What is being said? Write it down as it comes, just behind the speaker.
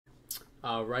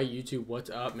Right, YouTube, what's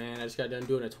up, man? I just got done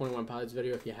doing a 21 Pilots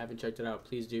video. If you haven't checked it out,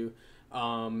 please do.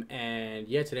 And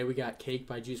yeah, today we got Cake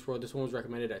by Juice WRLD. This one was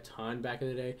recommended a ton back in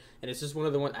the day, and it's just one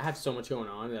of the ones I have so much going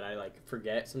on that I like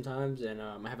forget sometimes, and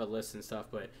I have a list and stuff,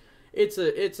 but it's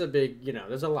a big,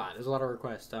 there's a lot of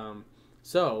requests.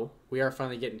 So we are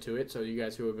finally getting to it. So you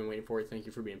guys who have been waiting for it, thank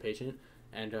you for being patient.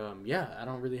 And yeah, I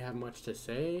don't really have much to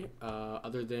say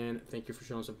other than thank you for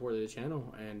showing support to the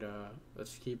channel, and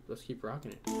let's keep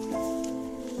rocking it.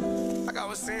 Like I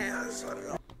was saying, I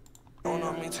don't know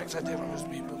how many texts I did on this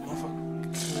beat, but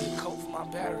motherfucker, coat for my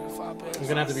battery. I'm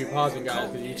gonna have to be pausing, guys,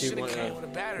 because YouTube went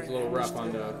it's a little rough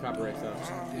on the copyright stuff.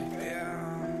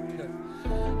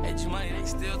 Hey, G-Money, they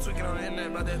still tweaking on the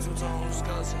internet about that two-tone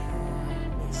skeleton.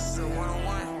 It's a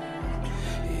one-on-one.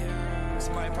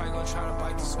 Somebody probably gonna try to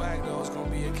bite the swag though. It's gonna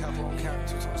be a couple on cap,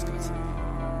 two-tone skeleton.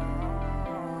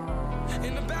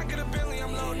 In the back of the Bentley,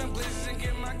 I'm loading them blizzards and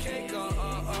getting my cake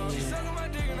up. She's sucking my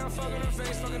dick and I'm fucking her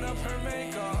face, fucking up her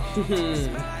makeup.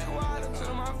 Smell like water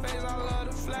to my face, I love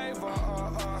the flavor.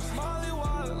 Molly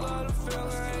water, love the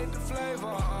feeling, hate the flavor.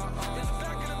 In the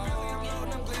back of the Bentley, I'm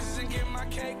loading them blizzards and getting my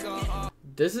cake up.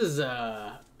 This is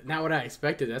not what I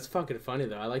expected. That's fucking funny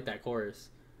though. I like that chorus.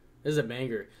 This is a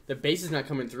banger. The bass is not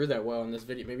coming through that well in this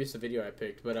video. Maybe it's the video I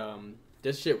picked, but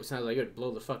this shit sounds like it would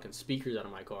blow the fucking speakers out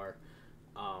of my car.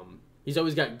 He's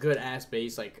always got good ass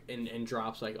bass like and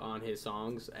drops like on his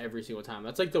songs every single time.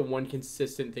 That's like the one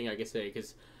consistent thing I can say,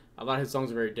 because a lot of his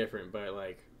songs are very different. But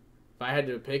like, if I had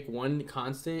to pick one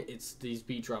constant, it's these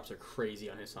beat drops are crazy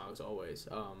on his songs always.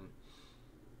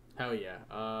 Hell yeah.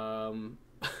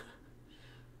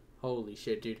 Holy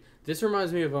shit, dude. This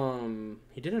reminds me of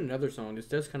he did another song. This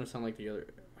does kind of sound like the other.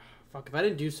 Fuck, if I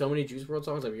didn't do so many Juice WRLD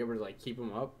songs, I'd be able to like keep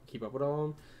up with all of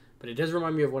them. But it does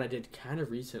remind me of one I did kind of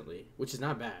recently, which is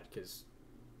not bad, because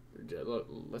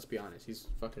let's be honest, he's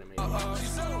fucking amazing. She's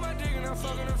sucking my dick and I'm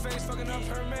fucking her face, fucking up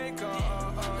her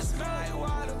makeup. Smell like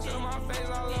water to my face,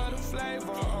 I love the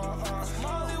flavor.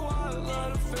 Molly water,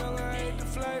 love the feeling, hate the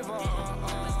flavor.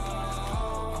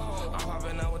 I'm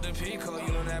popping out with the Pico,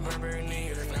 you know that Burberry need.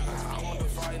 I want the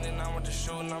fighting and I want the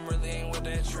shooting, I'm really ain't with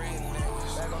that tree.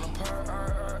 Back on the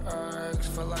perks,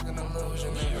 feel like an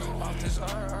illusion. Off this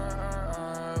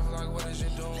like what is you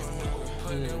doing?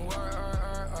 Putting in work,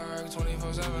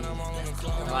 24/7, I'm all in the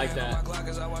club. I like that.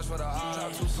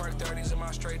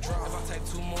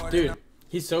 Dude,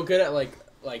 he's so good at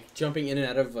like jumping in and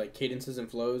out of like cadences and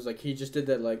flows. Like he just did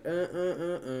that like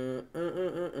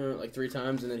like 3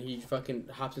 times, and then he fucking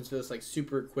hops into this like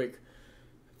super quick,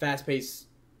 fast paced,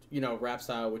 rap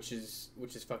style, which is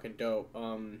fucking dope.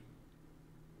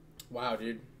 Wow,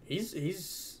 dude,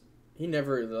 he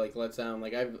never like lets down.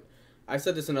 Like I've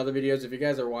said this in other videos. If you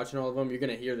guys are watching all of them, you're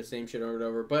gonna hear the same shit over and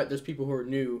over. But there's people who are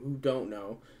new who don't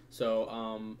know.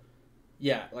 So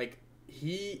yeah, like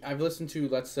I've listened to,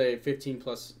 let's say, 15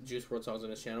 plus Juice WRLD songs on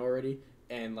his channel already,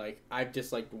 and like I've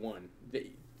disliked one.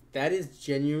 That is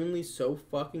genuinely so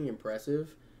fucking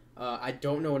impressive. I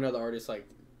don't know another artist like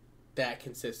that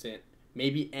consistent.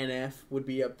 Maybe NF would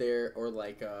be up there, or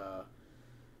like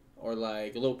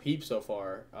Lil Peep so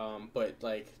far, but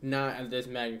like not at this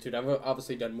magnitude. I've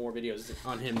obviously done more videos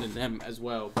on him than them as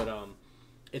well, but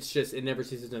it's just, it never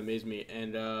ceases to amaze me.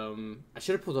 And I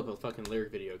should have pulled up a fucking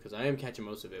lyric video, because I am catching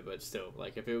most of it, but still,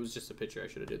 like if it was just a picture, I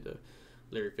should have did the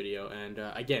lyric video. And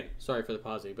again, sorry for the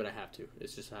pausing, but I have to.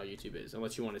 It's just how YouTube is,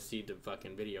 unless you want to see the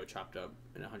fucking video chopped up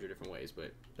in 100 different ways,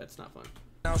 but that's not fun.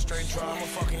 Now straight drama,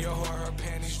 fucking your whore, her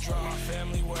panties drop.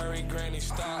 Family worry, granny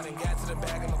start. And got to the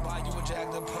bag, I'ma buy you a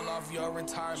jack to pull off your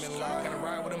retirement lot. Gotta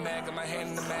ride with a mag in my hand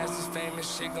in the mask. This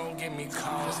famous shit gon' get me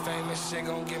caught. This famous shit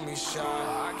gon' get me shot.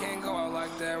 I can't go out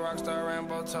like that. Rockstar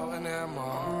Rambo toting them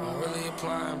all. I'm really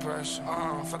applying pressure.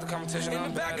 For the competition, in the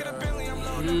back of the Bentley, I'm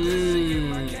loading this and get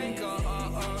my cake up.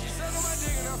 She's sucking my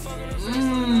dick and I'm fucking her face,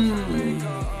 fucking up her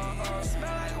makeup.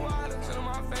 Smell like water to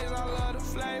my face, I love the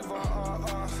flavor.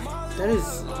 That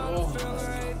is,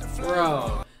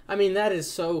 bro. I mean, that is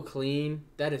so clean.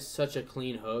 That is such a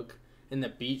clean hook. And the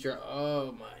beat,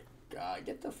 oh my god,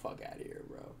 get the fuck out of here,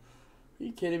 bro. Are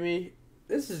you kidding me?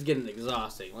 This is getting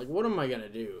exhausting. Like, what am I gonna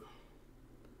do?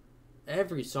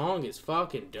 Every song is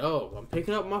fucking dope. I'm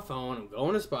picking up my phone, I'm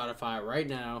going to Spotify right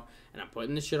now, and I'm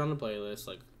putting this shit on the playlist.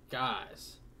 Like,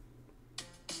 guys.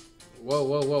 Whoa,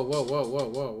 whoa, whoa, whoa, whoa, whoa,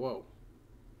 whoa, whoa.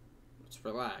 Let's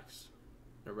relax.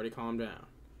 Everybody calm down.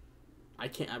 I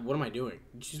can't. What am I doing?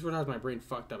 Juice WRLD has my brain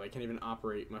fucked up. I can't even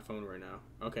operate my phone right now.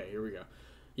 Okay, here we go.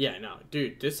 Yeah, no,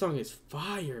 dude, this song is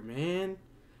fire, man.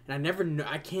 And I never know.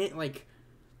 I can't like.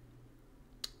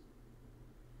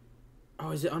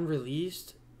 Oh, is it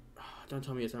unreleased? Oh, don't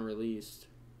tell me it's unreleased.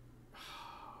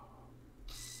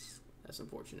 That's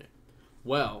unfortunate.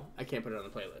 well, I can't put it on the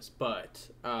playlist, but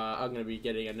I'm gonna be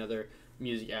getting another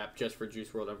music app just for Juice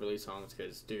WRLD unreleased songs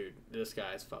because, dude, this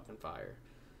guy is fucking fire.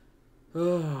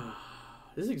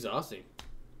 This is exhausting.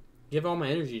 Give all my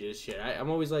energy to this shit. I'm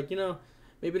always like, you know,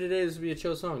 maybe today this will be a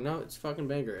chill song. No, it's fucking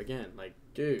banger again. Like,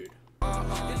 dude.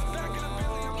 It's back in the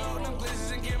Billy, I'm loading them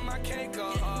glitches and getting my cake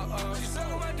up. She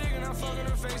sucking my dick and I'm fucking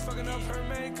her face, fucking up her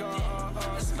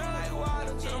makeup. It smell like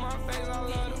water to my face, I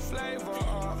love the flavor.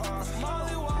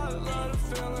 Molly water, love the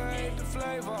feeling, hate the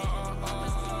flavor.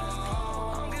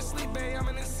 I don't get sleep, babe, I'm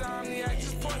an insomniac.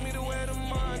 Just point me to where the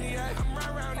money at. I'm right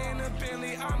around in the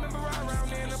Bentley, I remember right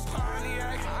around in the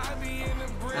Pontiac. I be in the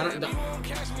bread, you won't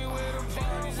catch me with a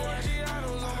bomb.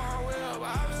 Gianos on my whip,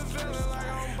 I've been feeling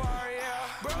like I'm bar, yeah.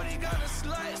 Brody got a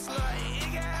slut. He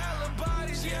got hella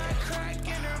bodies, yeah. Crack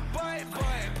in her butt.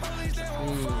 Police, they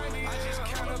won't find me. I just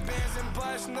count up bands and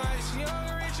bust nuts. Young,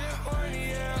 rich, and horny,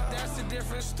 yeah. That's a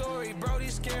different story.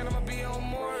 Brody's scared, I'ma be on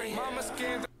Maury. Mama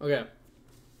scared. Okay.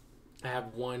 I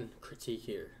have one critique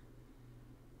here.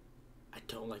 I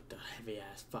don't like the heavy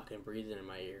ass fucking breathing in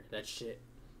my ear. That shit.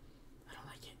 I don't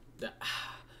like it. The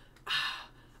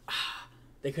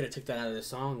They could have took that out of the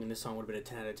song and this song would have been a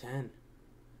 10 out of 10.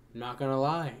 I'm not gonna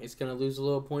lie. It's gonna lose a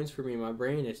little points for me. My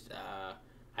brain is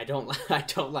I don't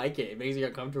like it. It makes me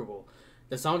uncomfortable.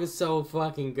 The song is so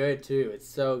fucking good too. It's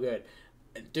so good.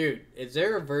 Dude, is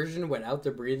there a version without the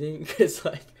breathing? Cause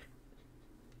like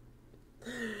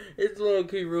it's a little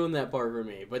key ruined that part for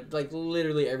me. But like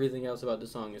literally everything else about the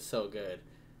song is so good.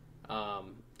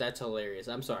 That's hilarious.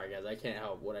 I'm sorry guys, I can't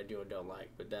help what I do and don't like,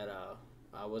 but that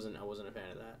I wasn't a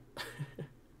fan of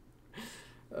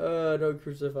that. Don't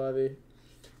crucify me.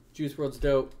 Juice WRLD's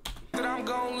dope. That I'm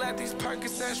gon' let these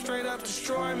Percocets straight up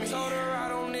destroy me. Told her I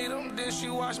don't need them, then she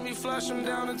watched me flush them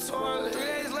down the toilet. 3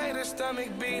 days later,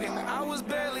 stomach beating, I was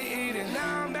barely eating.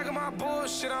 Now I'm back on my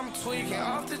bullshit, I'm tweaking.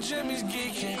 Off the gym, he's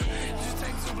geeking. Just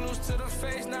take 2 blues to the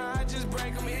face, now I just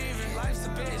break them even. Life's a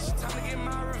bitch, time to get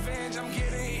my revenge, I'm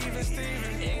getting even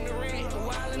Steven. Ignorant,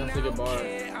 wildin'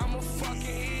 now, I'm a fucking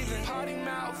heathen. Party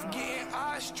mouth, getting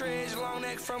ostrich, long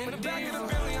neck from a back of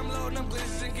the Billy, I'm loading up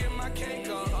glitches and getting my cake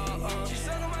up. She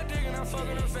sucking my dick and I'm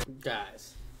fucking her face.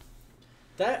 Guys,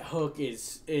 that hook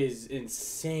is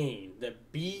insane. The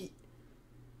beat,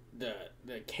 the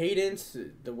cadence,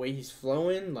 the way he's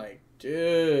flowing, like,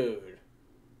 dude,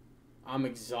 I'm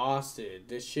exhausted.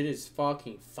 This shit is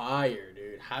fucking fire,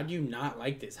 dude. How do you not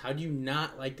like this? How do you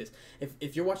not like this?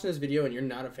 If you're watching this video and you're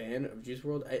not a fan of Juice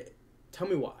WRLD, tell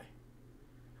me why.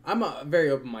 I'm a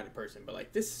very open-minded person, but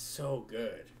like, this is so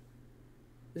good.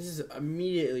 This is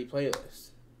immediately playlist.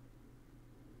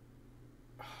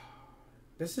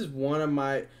 This is one of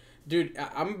my... Dude,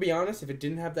 I'm going to be honest. If it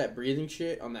didn't have that breathing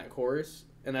shit on that chorus,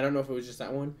 and I don't know if it was just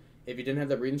that one, if it didn't have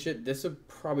that breathing shit, this would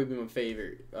probably be my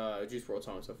favorite Juice WRLD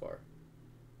song so far.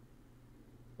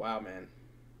 Wow, man.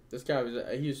 This guy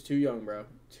he was too young, bro.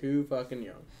 Too fucking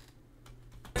young.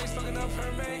 Fucking up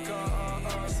her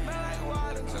makeup, smell like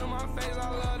water to my face, I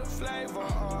love the flavor.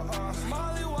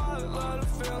 Molly water, love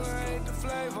the feeling, hate the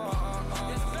flavor.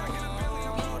 It's back in the Billy,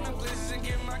 I'm loading them glitches and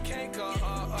getting my cake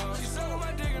up. She sucking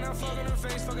my dick and I'm fucking her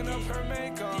face, fucking up her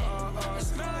makeup.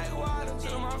 Smell like water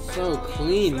to my face, so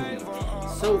clean,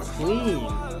 so clean.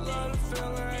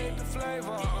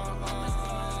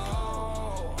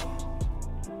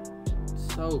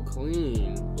 So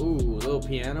clean. Ooh, little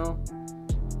piano.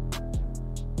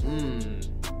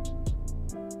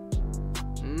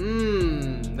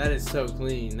 That is so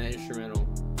clean. That instrumental.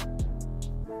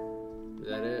 Is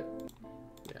that it?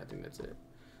 Yeah, I think that's it.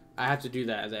 I have to do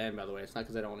that as I end, by the way. It's not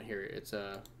because I don't want to hear it. It's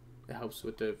it helps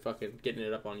with the fucking getting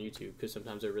it up on YouTube because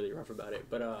sometimes they're really rough about it.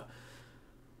 But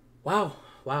wow,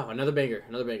 another banger.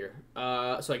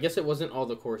 So I guess it wasn't all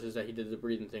the courses that he did the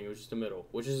breathing thing. It was just the middle,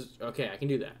 which is okay. I can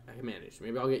do that. I can manage.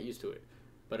 Maybe I'll get used to it.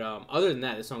 But other than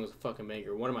that, this song is a fucking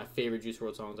banger. One of my favorite Juice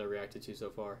WRLD songs I reacted to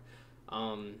so far.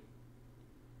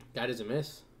 Guy doesn't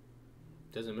miss.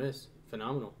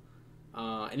 Phenomenal.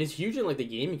 And it's huge in like the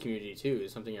gaming community too.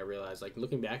 Is something I realized. Like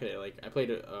looking back at it, like I played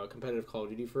a competitive Call of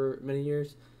Duty for many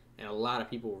years, and a lot of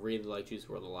people really like Juice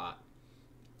WRLD a lot.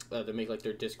 They make like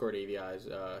their Discord AVIs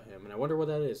him, and I wonder what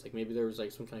that is. Like maybe there was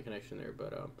like some kind of connection there.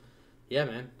 But yeah,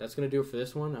 man, that's gonna do it for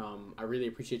this one. I really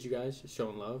appreciate you guys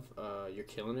showing love. You're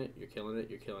killing it.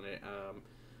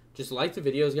 Just like the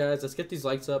videos, guys. Let's get these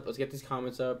likes up. Let's get these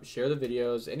comments up. Share the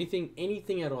videos.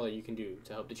 Anything at all that you can do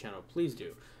to help the channel, please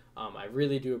do. I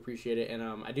really do appreciate it, and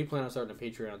I do plan on starting a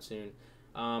Patreon soon.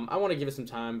 I want to give it some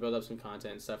time, build up some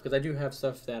content and stuff, because I do have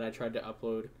stuff that I tried to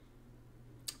upload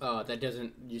that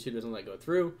YouTube doesn't let go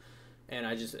through, and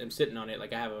I just am sitting on it.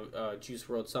 Like I have a Juice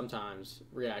WRLD sometimes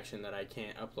reaction that I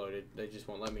can't upload it. They just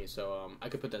won't let me. So I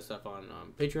could put that stuff on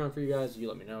Patreon for you guys. You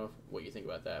let me know what you think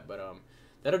about that. But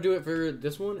that'll do it for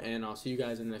this one, and I'll see you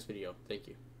guys in the next video. Thank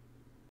you.